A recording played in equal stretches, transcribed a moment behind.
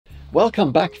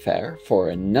Welcome back, Fair,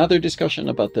 for another discussion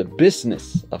about the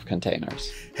business of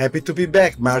containers. Happy to be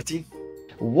back, Marty.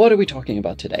 What are we talking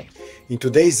about today? In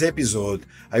today's episode,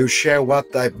 I will share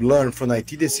what I've learned from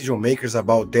IT decision makers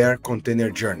about their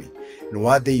container journey and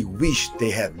what they wish they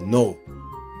had known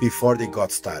before they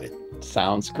got started.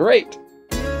 Sounds great!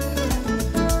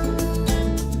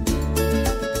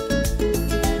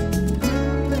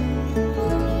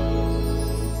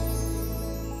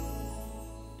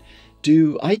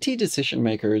 Do IT decision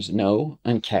makers know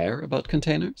and care about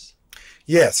containers?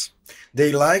 Yes,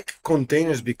 they like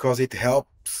containers because it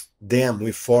helps them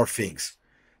with four things: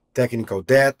 technical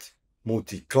debt,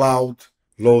 multi-cloud,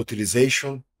 low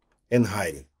utilization, and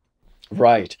hiding.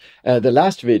 Right. The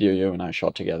last video you and I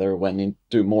shot together went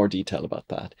into more detail about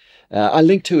that. I'll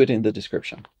link to it in the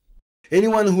description.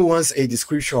 Anyone who wants a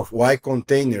description of why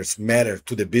containers matter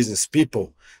to the business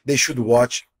people, they should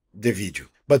watch the video.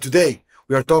 But today,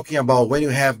 we are talking about when you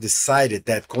have decided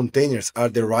that containers are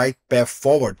the right path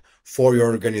forward for your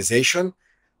organization,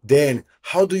 then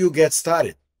how do you get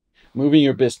started? Moving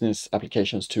your business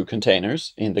applications to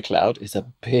containers in the cloud is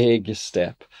a big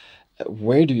step.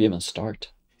 Where do you even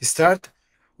start? Start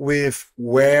with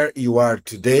where you are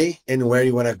today and where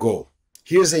you want to go.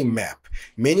 Here's a map.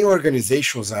 Many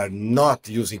organizations are not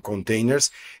using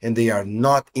containers and they are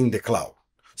not in the cloud.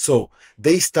 So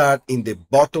they start in the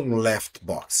bottom left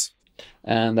box.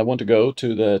 And I want to go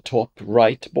to the top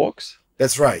right box.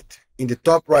 That's right. In the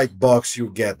top right box,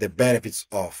 you get the benefits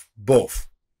of both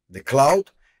the cloud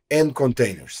and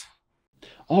containers.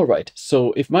 All right.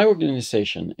 So if my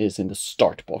organization is in the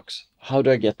start box, how do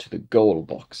I get to the goal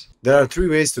box? There are three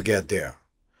ways to get there.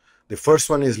 The first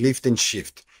one is lift and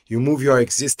shift. You move your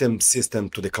existing system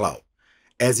to the cloud,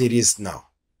 as it is now.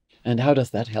 And how does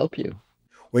that help you?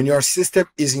 When your system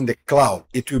is in the cloud,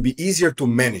 it will be easier to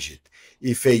manage it.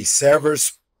 If a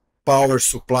server's power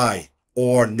supply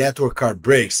or network card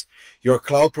breaks, your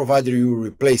cloud provider will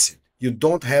replace it. You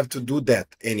don't have to do that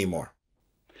anymore.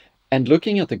 And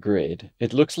looking at the grid,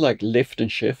 it looks like lift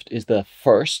and shift is the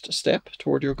first step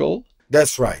toward your goal?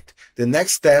 That's right. The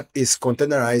next step is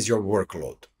containerize your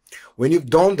workload. When you've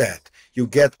done that, you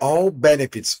get all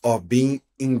benefits of being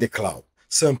in the cloud.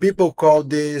 Some people call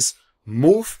this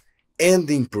move and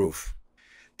improve.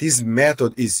 This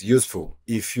method is useful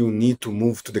if you need to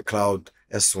move to the cloud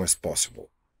as soon as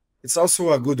possible. It's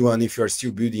also a good one if you're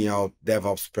still building out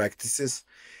DevOps practices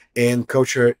and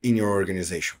culture in your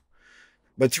organization.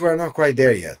 But you are not quite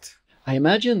there yet. I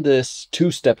imagine this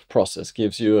two-step process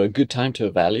gives you a good time to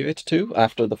evaluate too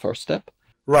after the first step.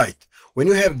 Right. When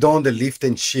you have done the lift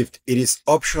and shift, it is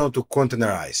optional to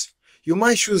containerize. You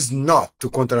might choose not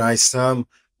to containerize some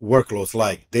workloads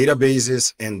like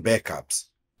databases and backups.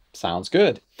 Sounds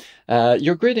good.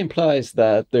 Your grid implies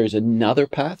that there's another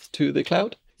path to the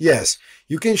cloud? Yes,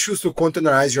 you can choose to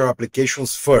containerize your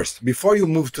applications first before you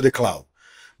move to the cloud.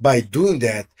 By doing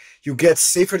that, you get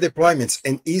safer deployments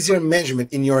and easier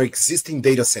management in your existing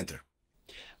data center.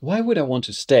 Why would I want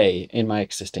to stay in my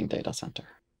existing data center?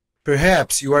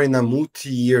 Perhaps you are in a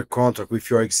multi-year contract with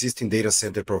your existing data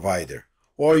center provider,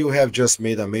 or you have just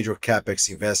made a major CapEx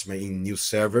investment in new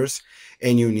servers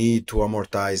and you need to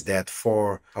amortize that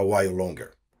for a while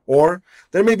longer. Or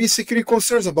there may be security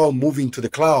concerns about moving to the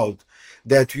cloud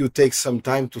that will take some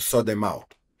time to sort them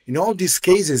out. In all these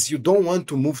cases, you don't want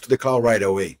to move to the cloud right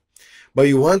away, but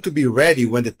you want to be ready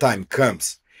when the time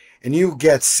comes, and you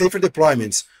get safer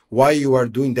deployments while you are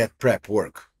doing that prep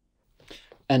work.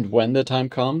 And when the time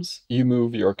comes, you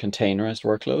move your containerized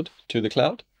workload to the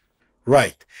cloud?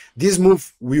 Right. This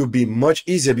move will be much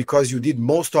easier because you did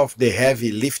most of the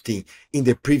heavy lifting in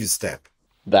the previous step.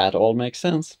 That all makes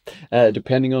sense.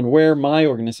 Depending on where my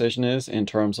organization is in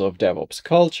terms of DevOps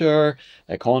culture,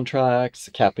 contracts,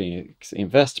 CapEx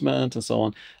investment, and so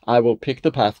on, I will pick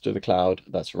the path to the cloud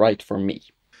that's right for me.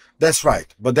 That's right.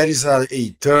 But there is a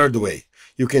third way.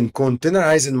 You can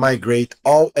containerize and migrate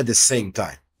all at the same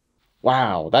time.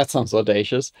 Wow, that sounds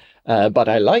audacious, but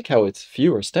I like how it's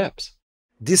fewer steps.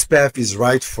 This path is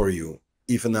right for you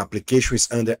if an application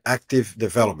is under active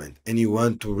development and you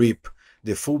want to reap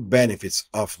the full benefits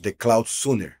of the cloud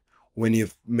sooner. When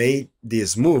you've made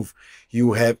this move,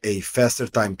 you have a faster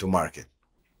time to market.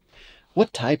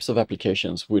 What types of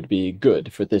applications would be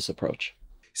good for this approach?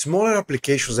 Smaller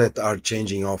applications that are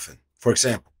changing often. For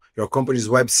example, your company's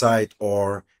website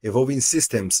or evolving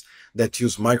systems that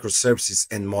use microservices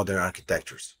and modern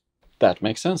architectures. That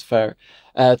makes sense, Fair.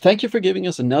 Thank you for giving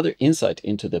us another insight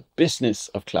into the business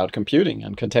of cloud computing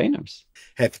and containers.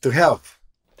 Happy to help.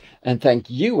 And thank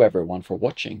you everyone for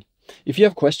watching. If you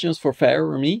have questions for Fair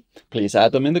or me, please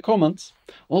add them in the comments.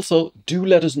 Also, do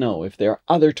let us know if there are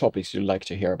other topics you'd like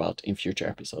to hear about in future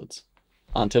episodes.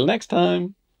 Until next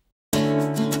time!